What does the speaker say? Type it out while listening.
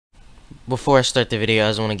Before I start the video, I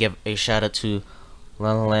just want to give a shout out to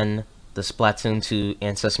Len, the Splatoon 2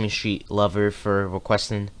 and Sesame Street lover, for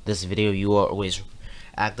requesting this video. You are always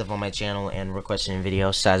active on my channel and requesting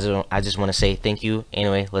videos, so I just want to say thank you.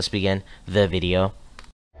 Anyway, let's begin the video.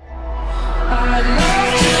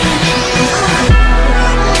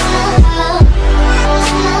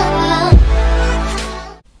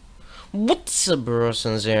 What's up, bros?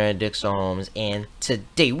 I'm Zara Dix Holmes, and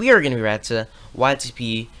today we are going to be reacting to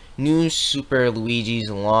YTP new Super Luigi's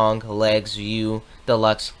Long Legs U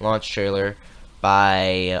Deluxe launch trailer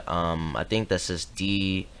by I think this is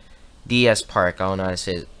DS Park. I don't know how to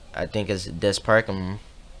say it. I think it's DS Park.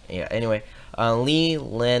 Yeah. Anyway, Lee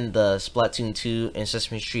Lin, the Splatoon 2 and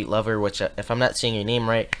Sesame Street lover. Which, if I'm not saying your name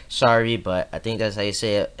right, sorry, but I think that's how you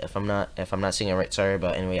say it. If I'm not saying it right, sorry.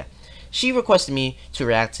 But anyway, yeah. She requested me to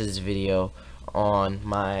react to this video on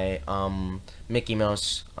my Mickey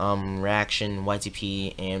Mouse reaction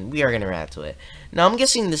YTP, and we are gonna react to it. Now I'm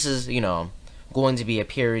guessing this is, you know, going to be a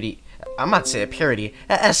parody. I'm not saying a parody.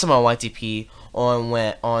 SML YTP on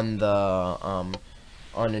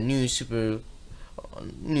the new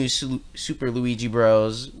Super Luigi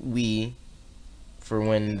Bros. Wii, for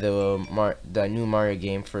when the new Mario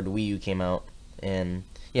game for the Wii U came out. And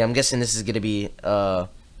yeah, I'm guessing this is gonna be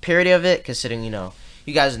parody of it, considering, you know,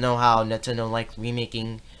 you guys know how Nintendo like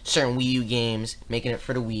remaking certain Wii U games, making it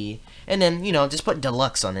for the Wii, and then, you know, just put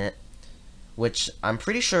Deluxe on it, which I'm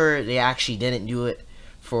pretty sure they actually didn't do it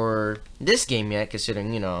for this game yet,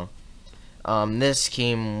 considering, you know, this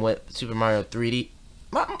came with Super Mario 3D.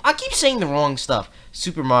 I keep saying the wrong stuff.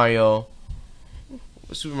 Super Mario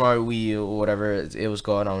Wii U, or whatever it was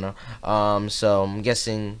called, I don't know. So I'm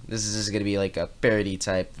guessing this is just gonna be like a parody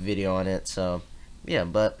type video on it. So yeah,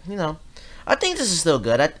 but, you know, I think this is still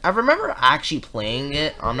good. I remember actually playing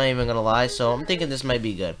it, I'm not even gonna lie, so I'm thinking this might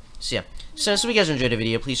be good. So yeah, so if you guys enjoyed the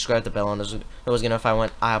video, please subscribe to the bell on those gonna notify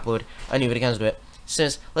when I upload a new video. Comes to it.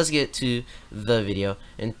 Since let's get to the video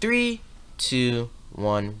in 3, 2,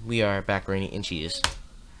 1. We are macaroni and cheese.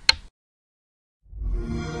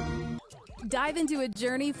 Dive into a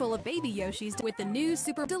journey full of baby Yoshis with the new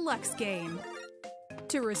Super Deluxe game.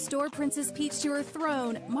 To restore Princess Peach to her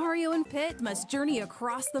throne, Mario and Pit must journey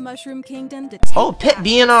across the Mushroom Kingdom to take Pit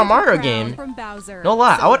being on a Mario game. From Bowser. No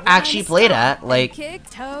lie, I would actually play that. Like,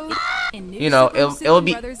 Toad you know, it'll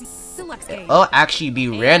be, it'll actually be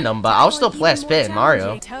random, but I'll still play as Pit and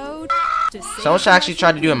Mario. Someone should actually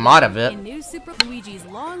try to do a mod of it. New Super Luigi's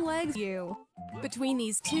Long Legs U. Between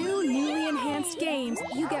these two newly enhanced games,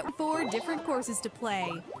 you get 4 different courses to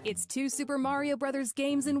play. It's 2 Super Mario Bros.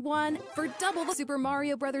 Games in one for double the Super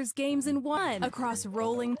Mario Bros. Games in one. Across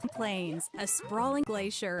rolling plains, a sprawling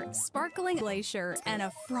glacier, sparkling glacier, and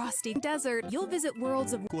a frosty desert, you'll visit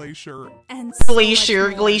worlds of glacier and glacier.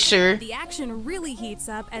 The action really heats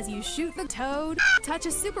up as you shoot the Toad, touch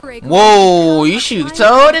a Super Ray. Whoa, you shoot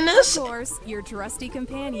Toad in this? Of course, your trusty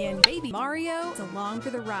companion, Baby Mario, is along for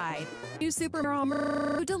the ride. New Super Mario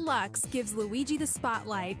Deluxe gives Luigi the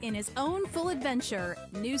spotlight in his own full adventure,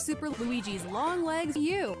 New Super Luigi's Long Legs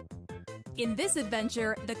U. In this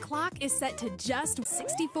adventure, the clock is set to just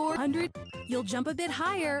 6,400. You'll jump a bit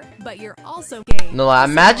higher, but you're also game. No, I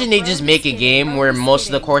imagine they just make a game where most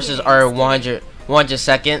of the courses are 100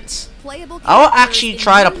 seconds. I will actually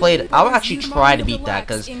try to play it. I will actually try to beat that,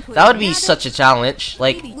 because that would be such a challenge.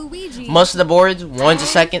 Like, most of the boards 100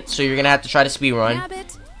 seconds, so you're gonna have to try to speed run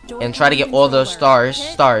and try to get all those stars.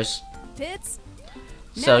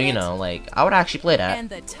 So, you know, like, I would actually play that.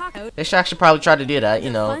 They should actually probably try to do that, you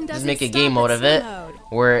know, just make a game mode of it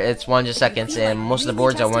where it's 100 seconds and most of the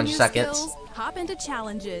boards are 100 seconds. Hop into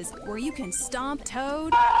challenges where you can stomp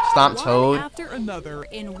Toad after another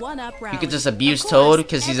in one up round. You could just abuse Toad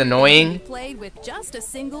because he's annoying. Played with just a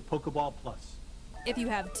single Pokeball Plus. If you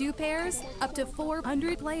have 2 pairs, up to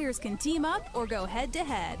 400 players can team up or go head to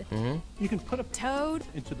head. You can put a Toad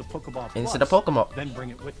into the Pokeball Pokemon, then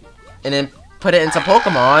bring it with you. and then put it into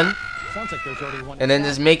Pokemon, Sounds like there's already one. and then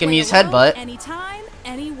just make him use headbutt. Anytime,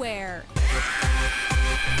 anywhere.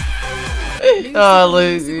 Oh,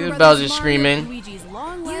 look, Bowser's screaming. Luigi's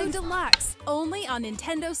Long Legs Deluxe, only on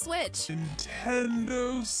Nintendo Switch.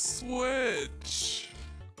 Nintendo Switch.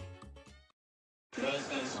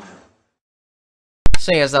 So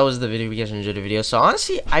yes, that was the video. If you guys enjoyed the video, so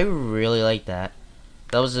honestly, I really like that.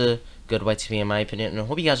 That was a good YTP in my opinion, and I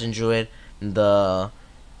hope you guys enjoyed the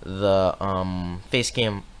face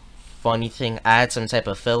cam funny thing. I had some type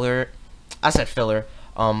of filler. I said filler.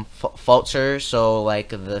 Filter, so like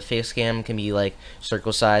the face cam can be like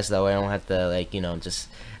circle size. That way I don't have to, like, you know, just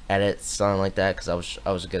edit something like that, because I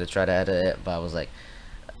was gonna try to edit it, but I was like,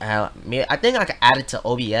 I think I could add it to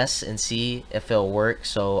OBS and see if it'll work.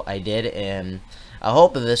 So I did, and I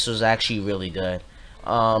hope that this was actually really good.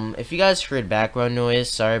 If you guys heard background noise,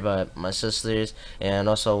 sorry, but my sisters, and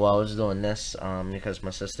also while I was doing this, because my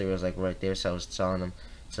sister was like right there, so I was telling them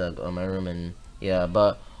to go in my room, and yeah,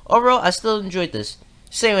 but overall I still enjoyed this.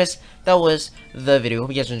 So anyways, that was the video. Hope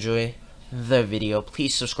you guys enjoy the video.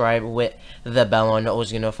 Please subscribe with the bell on,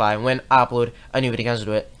 always get notified when I upload a new video. Guys,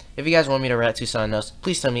 do it. If you guys want me to react to something else,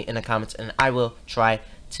 please tell me in the comments, and I will try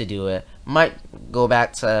to do it. Might go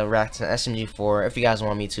back to react to SMG4 if you guys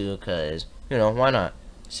want me to, cause you know, why not?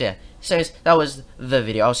 So yeah, so anyways, that was the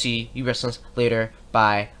video. I'll see you wrestlers later.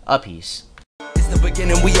 Bye. A peace. The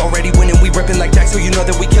beginning, we already winning, we ripping like Jack, so you know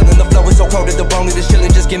that we killing. The flow is so cold to the bone, it is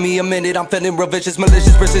chilling. Just give me a minute, I'm feeling real vicious,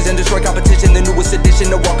 malicious, versus and destroy competition. The newest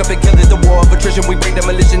edition, the walk up and kill is the war of attrition. We bring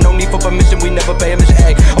demolition, no need for permission, we never pay a mission.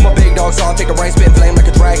 Hey, I'm a big dog, so I'll take the reins, spitting flame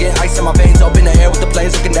like a dragon. Ice in my veins, up in the air with the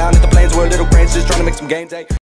planes, looking down at the planes. We're little brains, just trying to make some gains. Hey.